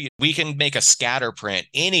want to, we can make a scatter print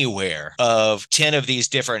anywhere of 10 of these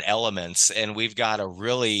different elements and we've got a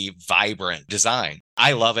really vibrant design.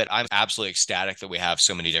 I love it. I'm absolutely ecstatic that we have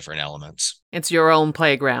so many different elements. It's your own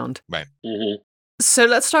playground. Right. Mm-hmm. So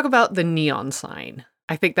let's talk about the neon sign.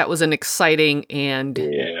 I think that was an exciting and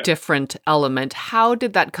different element. How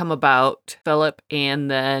did that come about, Philip?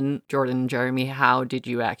 And then Jordan and Jeremy, how did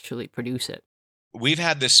you actually produce it? We've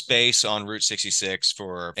had this space on Route 66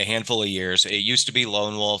 for a handful of years. It used to be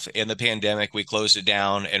Lone Wolf. In the pandemic, we closed it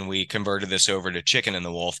down and we converted this over to Chicken and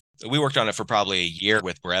the Wolf. We worked on it for probably a year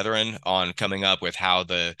with Brethren on coming up with how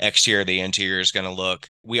the exterior, the interior is going to look.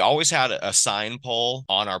 We always had a sign pole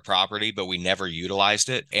on our property, but we never utilized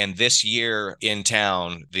it. And this year in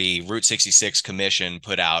town, the Route 66 Commission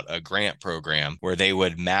put out a grant program where they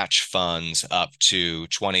would match funds up to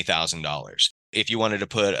 $20,000. If you wanted to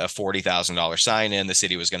put a $40,000 sign in, the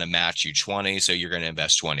city was going to match you 20. So you're going to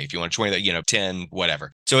invest 20. If you want 20, 10,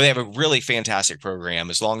 whatever. So they have a really fantastic program.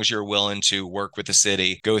 As long as you're willing to work with the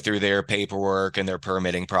city, go through their paperwork and their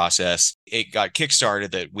permitting process. It got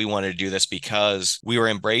kickstarted that we wanted to do this because we were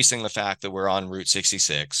embracing the fact that we're on Route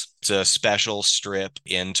 66. It's a special strip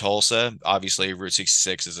in Tulsa. Obviously, Route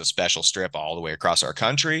 66 is a special strip all the way across our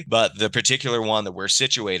country. But the particular one that we're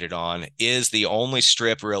situated on is the only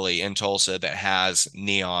strip really in Tulsa that has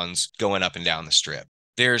neons going up and down the strip.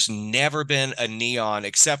 There's never been a neon,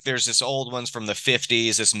 except there's this old ones from the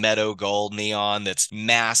 50s, this meadow gold neon that's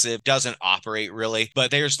massive, doesn't operate really,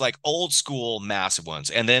 but there's old school massive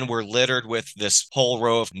ones. And then we're littered with this whole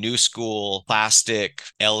row of new school plastic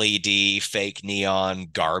LED fake neon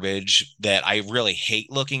garbage that I really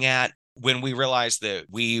hate looking at. When we realized that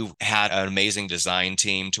we had an amazing design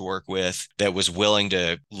team to work with that was willing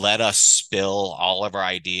to let us spill all of our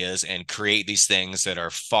ideas and create these things that are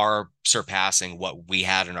far surpassing what we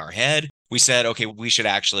had in our head, we said, okay, we should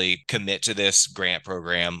actually commit to this grant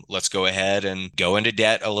program. Let's go ahead and go into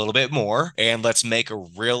debt a little bit more, and let's make a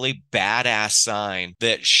really badass sign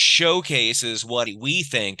that showcases what we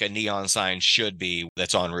think a neon sign should be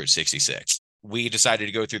that's on Route 66. We decided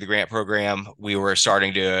to go through the grant program. We were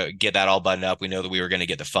starting to get that all buttoned up. We know that we were going to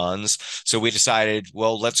get the funds. So we decided,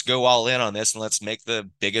 well, let's go all in on this and let's make the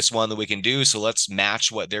biggest one that we can do. So let's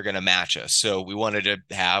match what they're going to match us. So we wanted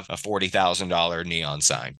to have a $40,000 neon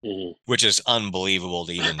sign, which is unbelievable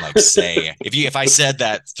to even say. If I said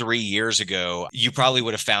that 3 years ago, you probably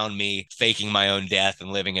would have found me faking my own death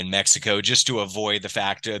and living in Mexico just to avoid the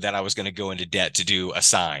fact that I was going to go into debt to do a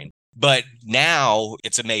sign. But now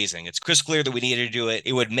it's amazing. It's crystal clear that we needed to do it.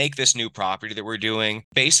 It would make this new property that we're doing.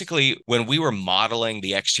 Basically, when we were modeling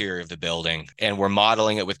the exterior of the building and we're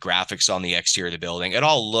modeling it with graphics on the exterior of the building, it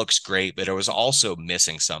all looks great, but it was also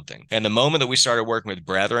missing something. And the moment that we started working with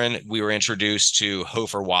Brethren, we were introduced to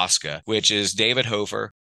Hofer Waska, which is David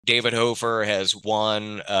Hofer. David Hofer has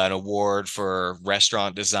won an award for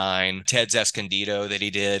restaurant design. Ted's Escondido that he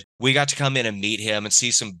did. We got to come in and meet him and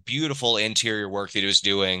see some beautiful interior work that he was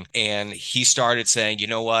doing. And he started saying, you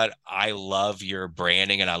know what? I love your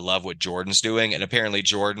branding and I love what Jordan's doing. And apparently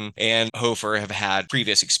Jordan and Hofer have had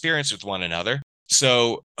previous experience with one another.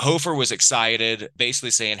 So Hofer was excited,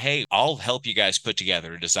 basically saying, hey, I'll help you guys put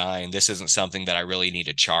together a design. This isn't something that I really need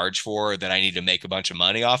to charge for, that I need to make a bunch of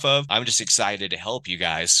money off of. I'm just excited to help you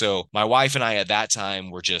guys. So my wife and I at that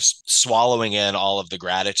time were just swallowing in all of the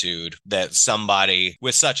gratitude that somebody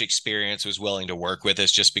with such experience was willing to work with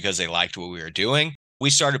us just because they liked what we were doing. We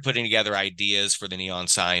started putting together ideas for the neon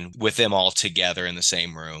sign with them all together in the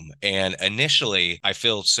same room. And initially, I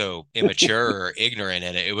feel so immature or ignorant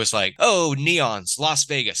in it. It was like, oh, neons, Las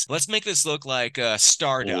Vegas. Let's make this look like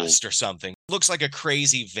Stardust or something. Looks like a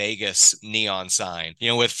crazy Vegas neon sign,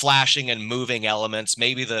 with flashing and moving elements.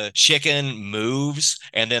 Maybe the chicken moves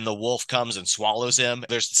and then the wolf comes and swallows him.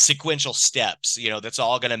 There's sequential steps, that's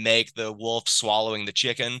all going to make the wolf swallowing the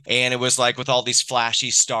chicken. And it was like with all these flashy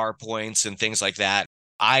star points and things like that.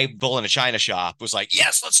 I, bull in a china shop, was like,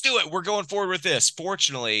 yes, let's do it. We're going forward with this.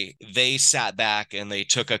 Fortunately, they sat back and they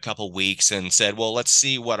took a couple weeks and said, well, let's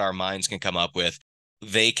see what our minds can come up with.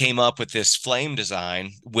 They came up with this flame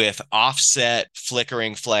design with offset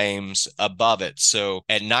flickering flames above it. So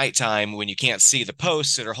at nighttime, when you can't see the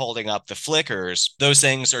posts that are holding up the flickers, those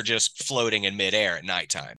things are just floating in midair at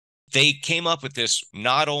nighttime. They came up with this,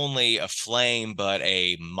 not only a flame, but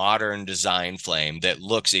a modern design flame that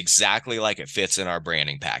looks exactly like it fits in our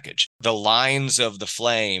branding package. The lines of the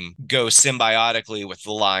flame go symbiotically with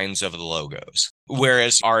the lines of the logos.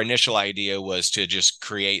 Whereas our initial idea was to just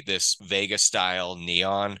create this Vegas style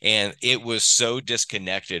neon, and it was so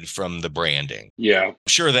disconnected from the branding. Yeah.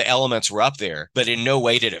 Sure, the elements were up there, but in no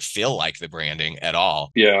way did it feel like the branding at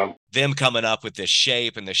all. Yeah. Them coming up with this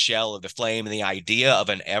shape and the shell of the flame and the idea of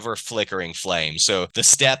an ever flickering flame. So the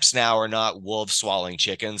steps now are not wolves swallowing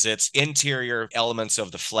chickens. It's interior elements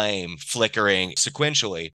of the flame flickering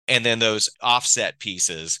sequentially. And then those offset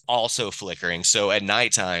pieces also flickering. So at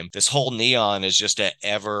nighttime, this whole neon is just an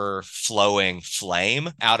ever flowing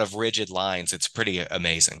flame out of rigid lines. It's pretty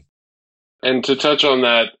amazing. And to touch on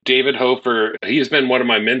that, David Hofer, he's been one of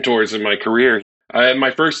my mentors in my career. At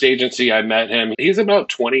my first agency, I met him. He's about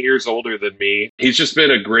 20 years older than me. He's just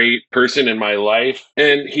been a great person in my life.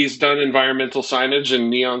 And he's done environmental signage and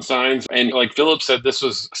neon signs. And like Philip said, this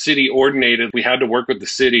was city ordinated. We had to work with the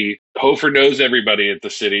city. Hofer knows everybody at the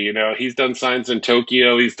city. He's done signs in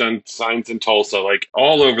Tokyo. He's done signs in Tulsa, like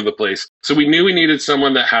all over the place. So we knew we needed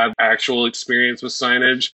someone that had actual experience with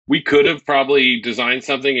signage. We could have probably designed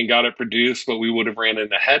something and got it produced, but we would have ran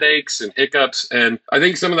into headaches and hiccups. And I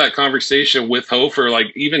think some of that conversation with Hofer, like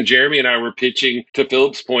even Jeremy and I were pitching to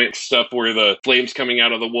Philip's point stuff where the flame's coming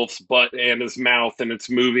out of the wolf's butt and his mouth and it's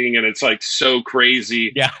moving and it's like so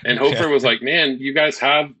crazy. Yeah. And Hofer was like, man, you guys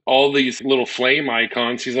have all these little flame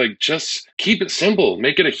icons. He's like, just keep it simple.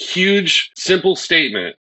 Make it a huge, simple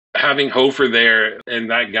statement. Having Hofer there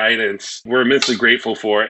and that guidance, we're immensely grateful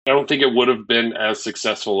for it. I don't think it would have been as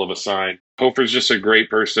successful of a sign. Hofer's just a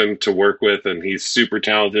great person to work with, and he's super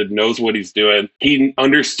talented, knows what he's doing. He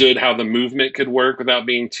understood how the movement could work without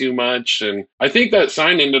being too much. And I think that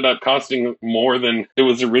sign ended up costing more than it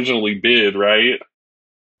was originally bid, right?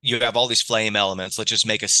 You have all these flame elements. Let's just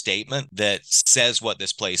make a statement that says what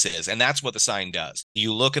this place is. And that's what the sign does.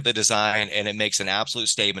 You look at the design and it makes an absolute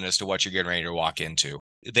statement as to what you're getting ready to walk into.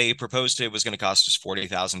 They proposed it was going to cost us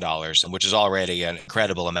 $40,000, which is already an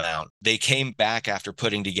incredible amount. They came back after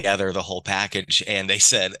putting together the whole package and they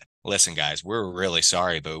said, listen, guys, we're really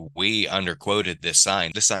sorry, but we underquoted this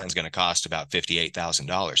sign. This sign's going to cost about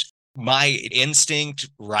 $58,000. My instinct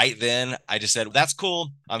right then, I just said, that's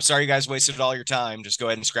cool. I'm sorry you guys wasted all your time. Just go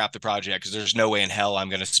ahead and scrap the project because there's no way in hell I'm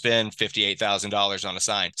going to spend $58,000 on a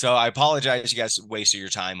sign. So I apologize you guys wasted your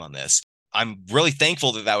time on this. I'm really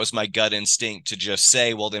thankful that was my gut instinct to just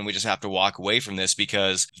say, well, then we just have to walk away from this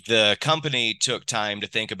because the company took time to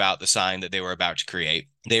think about the sign that they were about to create.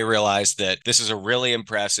 They realized that this is a really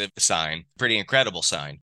impressive sign, pretty incredible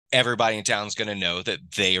sign. Everybody in town is going to know that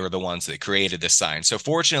they are the ones that created this sign. So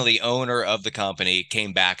fortunately, the owner of the company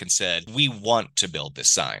came back and said, we want to build this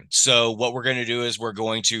sign. So what we're going to do is we're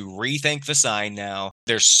going to rethink the sign now.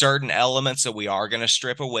 There's certain elements that we are going to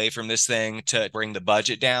strip away from this thing to bring the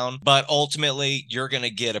budget down. But ultimately, you're going to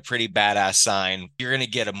get a pretty badass sign. You're going to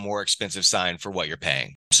get a more expensive sign for what you're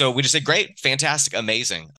paying. So we just said, great, fantastic,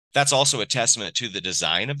 amazing. That's also a testament to the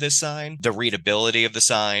design of this sign, the readability of the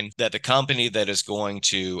sign, that the company that is going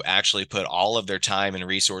to actually put all of their time and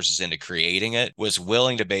resources into creating it was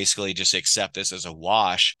willing to basically just accept this as a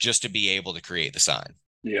wash just to be able to create the sign.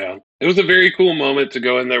 Yeah. It was a very cool moment to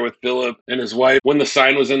go in there with Philip and his wife when the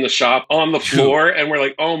sign was in the shop on the floor. And we're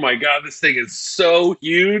like, oh my God, this thing is so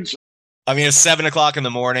huge. I mean, it's 7 o'clock in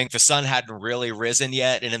the morning. The sun hadn't really risen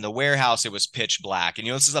yet. And in the warehouse, it was pitch black. And,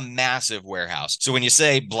 this is a massive warehouse. So when you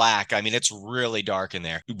say black, I mean, it's really dark in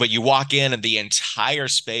there. But you walk in and the entire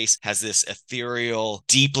space has this ethereal,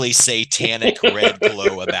 deeply satanic red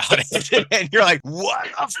glow about it. And you're like, what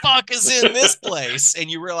the fuck is in this place? And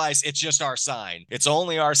you realize it's just our sign. It's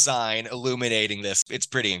only our sign illuminating this. It's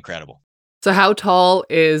pretty incredible. So how tall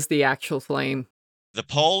is the actual flame? The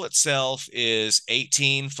pole itself is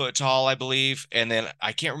 18 foot tall, I believe. And then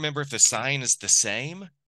I can't remember if the sign is the same.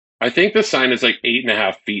 I think the sign is like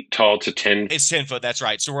 8.5 feet tall to 10. It's 10 foot. That's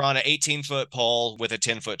right. So we're on an 18-foot pole with a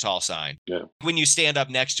 10-foot tall sign. Yeah. When you stand up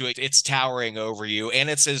next to it, it's towering over you and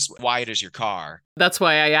it's as wide as your car. That's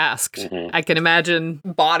why I asked. Mm-hmm. I can imagine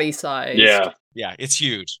body size. Yeah. Yeah, it's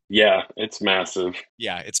huge. Yeah, it's massive.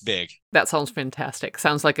 Yeah, it's big. That sounds fantastic.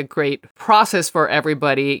 Sounds like a great process for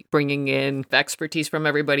everybody, bringing in expertise from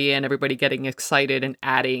everybody and everybody getting excited and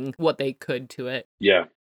adding what they could to it. Yeah.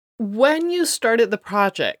 When you started the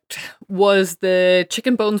project, was the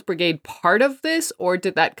Chicken Bones Brigade part of this, or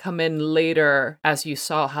did that come in later as you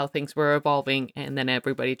saw how things were evolving and then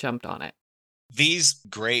everybody jumped on it? These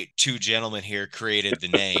great two gentlemen here created the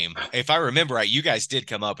name. If I remember right, you guys did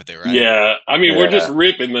come up with it, right? Yeah. I mean, we're just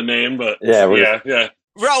ripping the name, but yeah.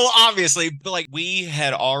 Well, obviously, but we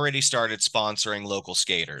had already started sponsoring local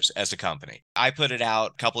skaters as a company. I put it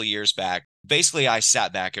out a couple of years back. Basically, I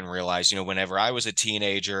sat back and realized, whenever I was a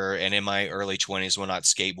teenager and in my early 20s when I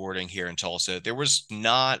was skateboarding here in Tulsa, there was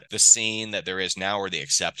not the scene that there is now or the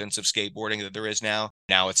acceptance of skateboarding that there is now.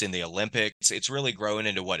 Now it's in the Olympics. It's really growing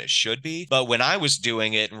into what it should be. But when I was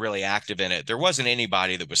doing it and really active in it, there wasn't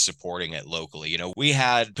anybody that was supporting it locally. We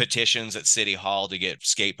had petitions at City Hall to get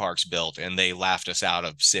skate parks built, and they laughed us out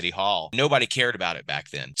of City Hall. Nobody cared about it back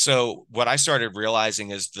then. So what I started realizing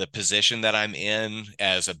is the position that I'm in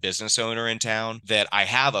as a business owner in town, that I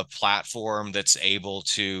have a platform that's able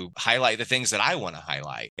to highlight the things that I want to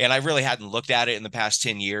highlight. And I really hadn't looked at it in the past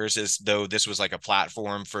 10 years as though this was like a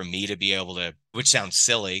platform for me to be able to, which sounds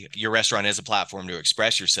silly. Your restaurant is a platform to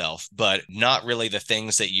express yourself, but not really the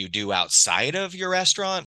things that you do outside of your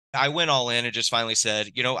restaurant. I went all in and just finally said,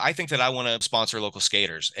 I think that I want to sponsor local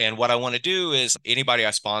skaters. And what I want to do is anybody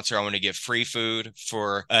I sponsor, I want to give free food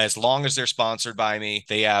for as long as they're sponsored by me.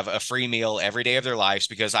 They have a free meal every day of their lives,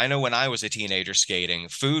 because I know when I was a teenager skating,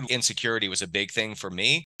 food insecurity was a big thing for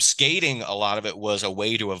me. Skating, a lot of it was a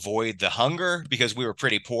way to avoid the hunger because we were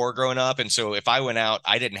pretty poor growing up. And so if I went out,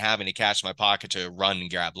 I didn't have any cash in my pocket to run and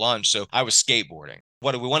grab lunch. So I was skateboarding.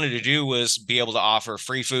 What we wanted to do was be able to offer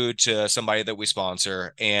free food to somebody that we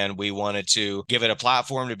sponsor, and we wanted to give it a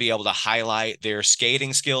platform to be able to highlight their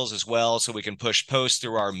skating skills as well, so we can push posts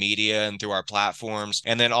through our media and through our platforms.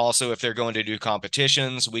 And then also, if they're going to do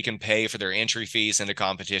competitions, we can pay for their entry fees into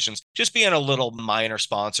competitions. Just being a little minor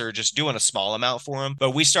sponsor, just doing a small amount for them.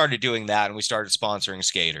 But we started doing that, and we started sponsoring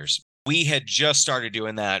skaters. We had just started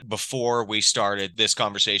doing that before we started this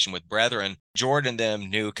conversation with Brethren. Jordan and them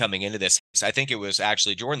knew coming into this. I think it was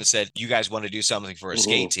actually Jordan that said, you guys want to do something for a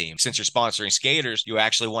skate team. Since you're sponsoring skaters, you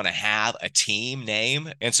actually want to have a team name.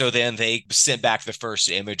 And so then they sent back the first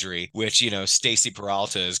imagery, which, Stacy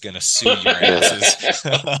Peralta is going to sue your asses.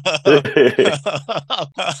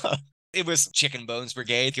 It was Chicken Bones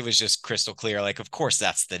Brigade. It was just crystal clear. Like, of course,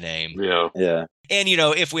 that's the name. Yeah. And,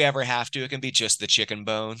 if we ever have to, it can be just the Chicken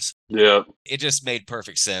Bones. Yeah. It just made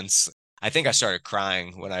perfect sense. I think I started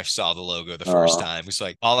crying when I saw the logo the first time. It was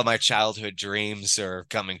like, all of my childhood dreams are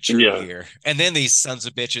coming true here. And then these sons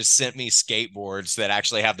of bitches sent me skateboards that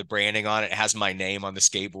actually have the branding on it. It has my name on the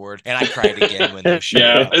skateboard. And I cried again when they showed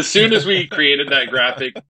up. As soon as we created that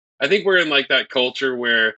graphic, I think we're in like that culture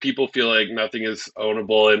where people feel like nothing is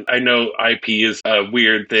ownable. And I know IP is a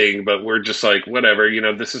weird thing, but we're just like, whatever,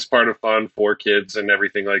 this is part of fun for kids and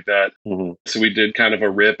everything like that. Mm-hmm. So we did kind of a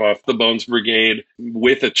rip off the Bones Brigade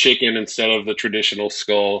with a chicken instead of the traditional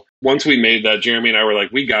skull. Once we made that, Jeremy and I were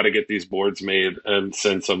like, we got to get these boards made and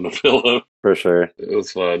send some to Philip. For sure. It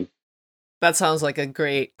was fun. That sounds like a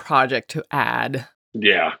great project to add.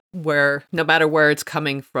 Yeah. Where no matter where it's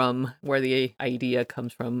coming from, where the idea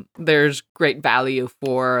comes from, there's great value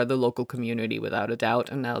for the local community without a doubt.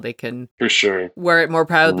 And now they can for sure wear it more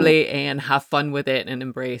proudly and have fun with it and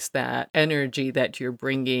embrace that energy that you're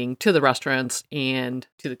bringing to the restaurants and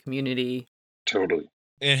to the community. Totally.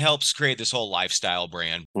 It helps create this whole lifestyle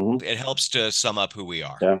brand. Mm-hmm. It helps to sum up who we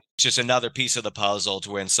are. Yeah. It's just another piece of the puzzle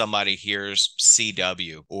to when somebody hears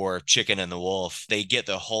CW or Chicken and the Wolf, they get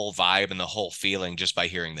the whole vibe and the whole feeling just by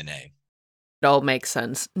hearing the name. It all makes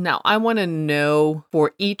sense. Now, I want to know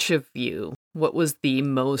for each of you, what was the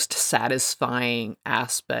most satisfying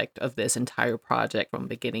aspect of this entire project from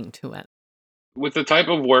beginning to end? With the type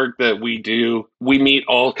of work that we do, we meet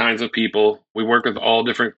all kinds of people. We work with all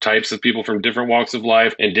different types of people from different walks of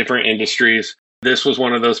life and different industries. This was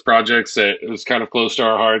one of those projects that was kind of close to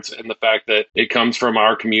our hearts, and the fact that it comes from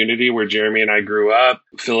our community where Jeremy and I grew up.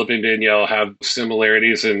 Philip and Danielle have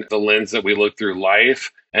similarities in the lens that we look through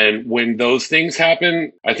life. And when those things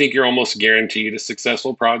happen, I think you're almost guaranteed a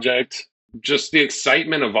successful project. Just the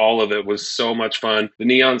excitement of all of it was so much fun. The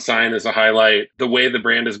neon sign is a highlight. The way the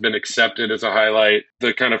brand has been accepted is a highlight.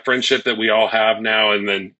 The kind of friendship that we all have now, and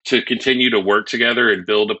then to continue to work together and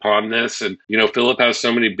build upon this. And, Philip has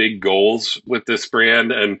so many big goals with this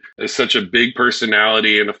brand and is such a big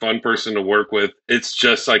personality and a fun person to work with. It's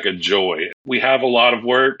just like a joy. We have a lot of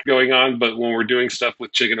work going on, but when we're doing stuff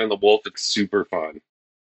with Chicken and the Wolf, it's super fun.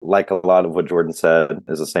 Like a lot of what Jordan said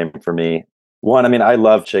is the same for me. One, I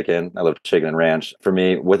love chicken. I love chicken and ranch. For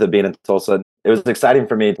me, with it being in Tulsa, it was exciting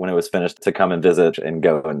for me when it was finished to come and visit and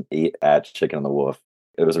go and eat at Chicken and the Wolf.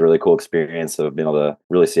 It was a really cool experience of being able to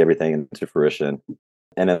really see everything into fruition.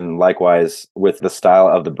 And then likewise, with the style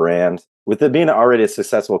of the brand, with it being already a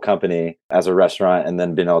successful company as a restaurant and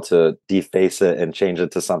then being able to deface it and change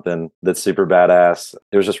it to something that's super badass,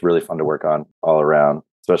 it was just really fun to work on all around,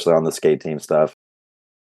 especially on the skate team stuff.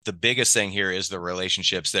 The biggest thing here is the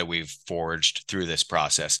relationships that we've forged through this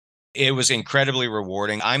process. It was incredibly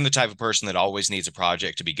rewarding. I'm the type of person that always needs a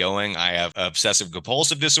project to be going. I have obsessive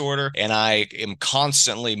compulsive disorder, and I am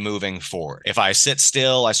constantly moving forward. If I sit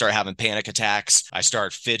still, I start having panic attacks. I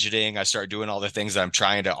start fidgeting. I start doing all the things that I'm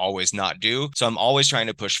trying to always not do. So I'm always trying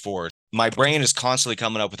to push forward. My brain is constantly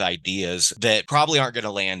coming up with ideas that probably aren't going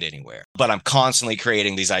to land anywhere, but I'm constantly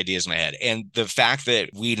creating these ideas in my head. And the fact that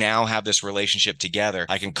we now have this relationship together,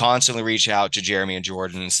 I can constantly reach out to Jeremy and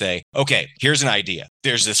Jordan and say, okay, here's an idea.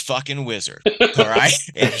 There's this fucking wizard, all right?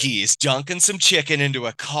 And he's dunking some chicken into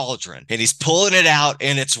a cauldron and he's pulling it out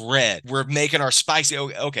and it's red. We're making our spicy.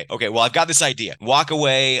 Okay. Well, I've got this idea. Walk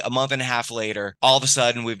away a month and a half later. All of a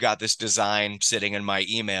sudden, we've got this design sitting in my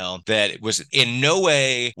email that was in no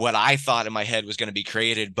way what I thought in my head was going to be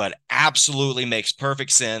created, but absolutely makes perfect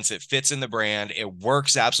sense. It fits in the brand. It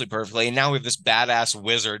works absolutely perfectly. And now we have this badass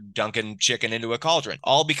wizard dunking chicken into a cauldron,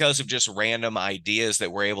 all because of just random ideas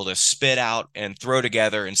that we're able to spit out and throw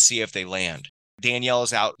together and see if they land. Danielle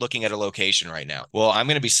is out looking at a location right now. Well, I'm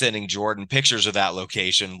going to be sending Jordan pictures of that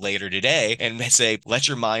location later today and say, let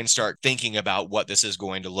your mind start thinking about what this is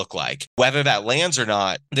going to look like. Whether that lands or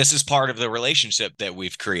not, this is part of the relationship that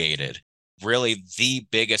we've created. Really, the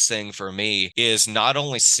biggest thing for me is not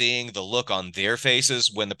only seeing the look on their faces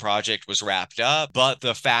when the project was wrapped up, but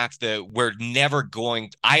the fact that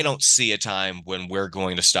I don't see a time when we're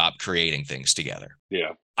going to stop creating things together.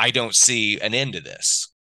 Yeah. I don't see an end to this.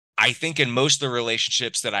 I think in most of the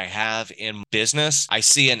relationships that I have in business, I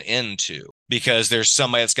see an end to, because there's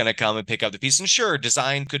somebody that's going to come and pick up the piece. And sure,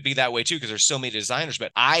 design could be that way too, because there's so many designers,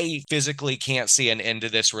 but I physically can't see an end to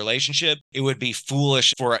this relationship. It would be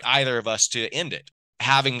foolish for either of us to end it.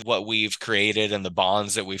 Having what we've created and the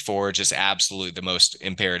bonds that we forge is absolutely the most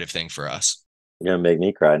imperative thing for us. You're going to make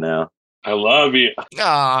me cry now. I love you. Oh,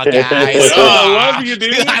 guys. I love you,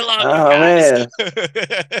 dude. I love you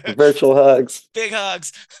guys. Man. Virtual hugs. Big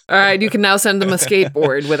hugs. All right, you can now send them a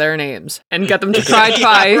skateboard with our names and get them to try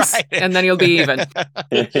twice, right. And then you'll be even.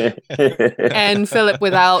 And Philip,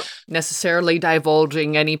 without necessarily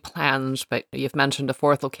divulging any plans, but you've mentioned a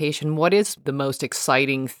fourth location, what is the most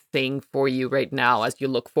exciting thing for you right now as you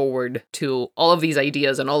look forward to all of these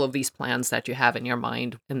ideas and all of these plans that you have in your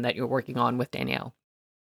mind and that you're working on with Danielle?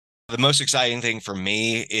 The most exciting thing for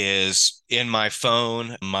me is in my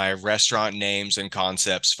phone, my restaurant names and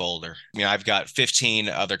concepts folder. I've got 15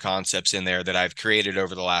 other concepts in there that I've created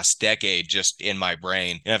over the last decade just in my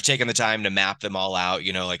brain. And I've taken the time to map them all out,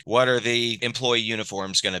 like what are the employee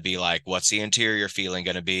uniforms going to be like? What's the interior feeling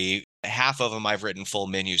going to be? Half of them I've written full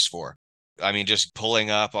menus for. Just pulling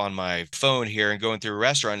up on my phone here and going through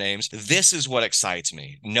restaurant names, this is what excites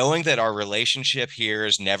me. Knowing that our relationship here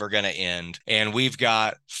is never going to end. And we've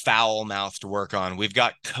got Foul Mouth to work on. We've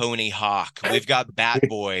got Coney Hawk. We've got Bat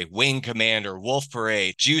Boy, Wing Commander, Wolf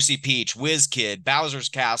Parade, Juicy Peach, Whiz Kid, Bowser's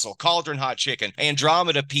Castle, Cauldron Hot Chicken,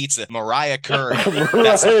 Andromeda Pizza, Mariah Curry.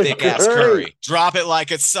 That's a thick ass curry. Drop it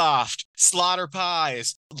like it's soft. Slaughter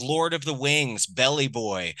Pies, Lord of the Wings, Belly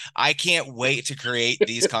Boy. I can't wait to create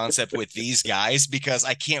these concepts with these guys because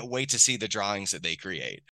I can't wait to see the drawings that they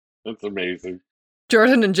create. That's amazing.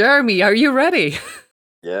 Jordan and Jeremy, are you ready?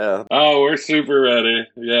 Yeah. Oh, we're super ready.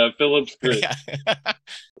 Yeah, Philip's great. Yeah.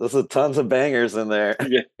 There's tons of bangers in there.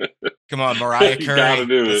 Yeah. Come on, Mariah You Carey. gotta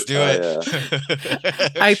do Let's it. do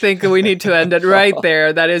it. I think we need to end it right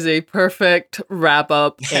there. That is a perfect wrap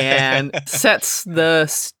up and sets the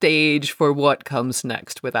stage for what comes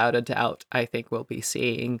next, without a doubt. I think we'll be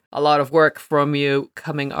seeing a lot of work from you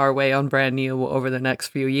coming our way on Brand New over the next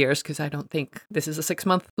few years, because I don't think this is a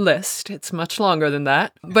 6-month list. It's much longer than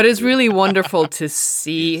that. But it's really wonderful to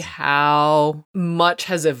see how much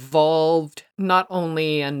has evolved, not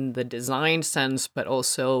only in the design sense, but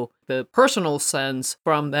also the personal sense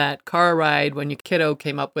from that car ride when your kiddo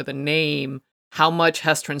came up with a name. How much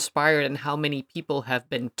has transpired and how many people have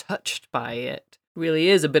been touched by it. Really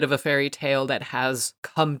is a bit of a fairy tale that has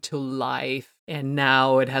come to life, and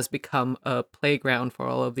now it has become a playground for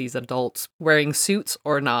all of these adults, wearing suits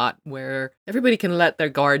or not, where everybody can let their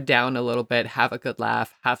guard down a little bit, have a good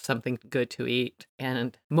laugh, have something good to eat,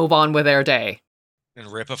 and move on with their day.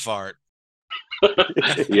 And rip a fart.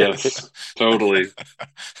 Yes, totally.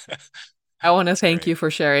 I want to thank great. you for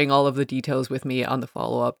sharing all of the details with me on the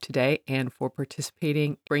follow-up today, and for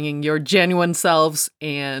participating, bringing your genuine selves,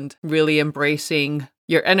 and really embracing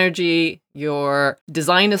your energy, your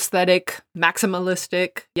design aesthetic,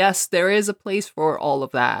 maximalistic. Yes, there is a place for all of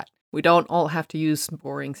that. We don't all have to use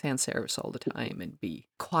boring sans serifs all the time and be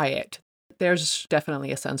quiet. There's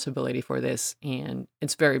definitely a sensibility for this, and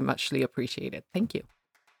it's very muchly appreciated. Thank you.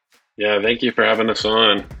 Yeah, thank you for having us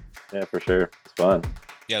on. Yeah, for sure. It's fun.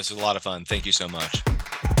 Yeah, this was a lot of fun. Thank you so much.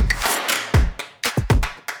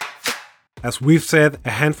 As we've said a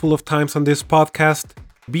handful of times on this podcast,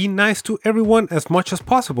 be nice to everyone as much as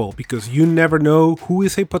possible, because you never know who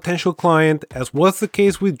is a potential client, as was the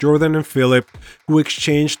case with Jordan and Philip, who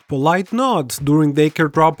exchanged polite nods during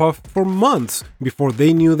daycare drop-off for months before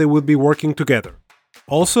they knew they would be working together.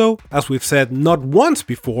 Also, as we've said not once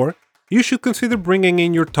before, you should consider bringing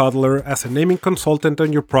in your toddler as a naming consultant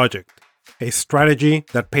on your project. A strategy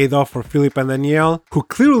that paid off for Philip and Danielle, who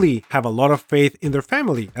clearly have a lot of faith in their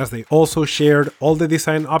family, as they also shared all the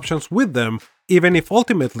design options with them, even if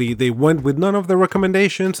ultimately they went with none of the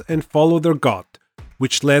recommendations and followed their gut,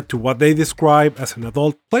 which led to what they describe as an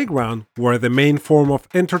adult playground where the main form of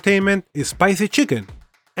entertainment is spicy chicken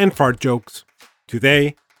and fart jokes.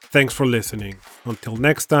 Today, thanks for listening. Until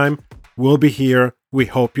next time, we'll be here. We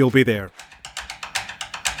hope you'll be there.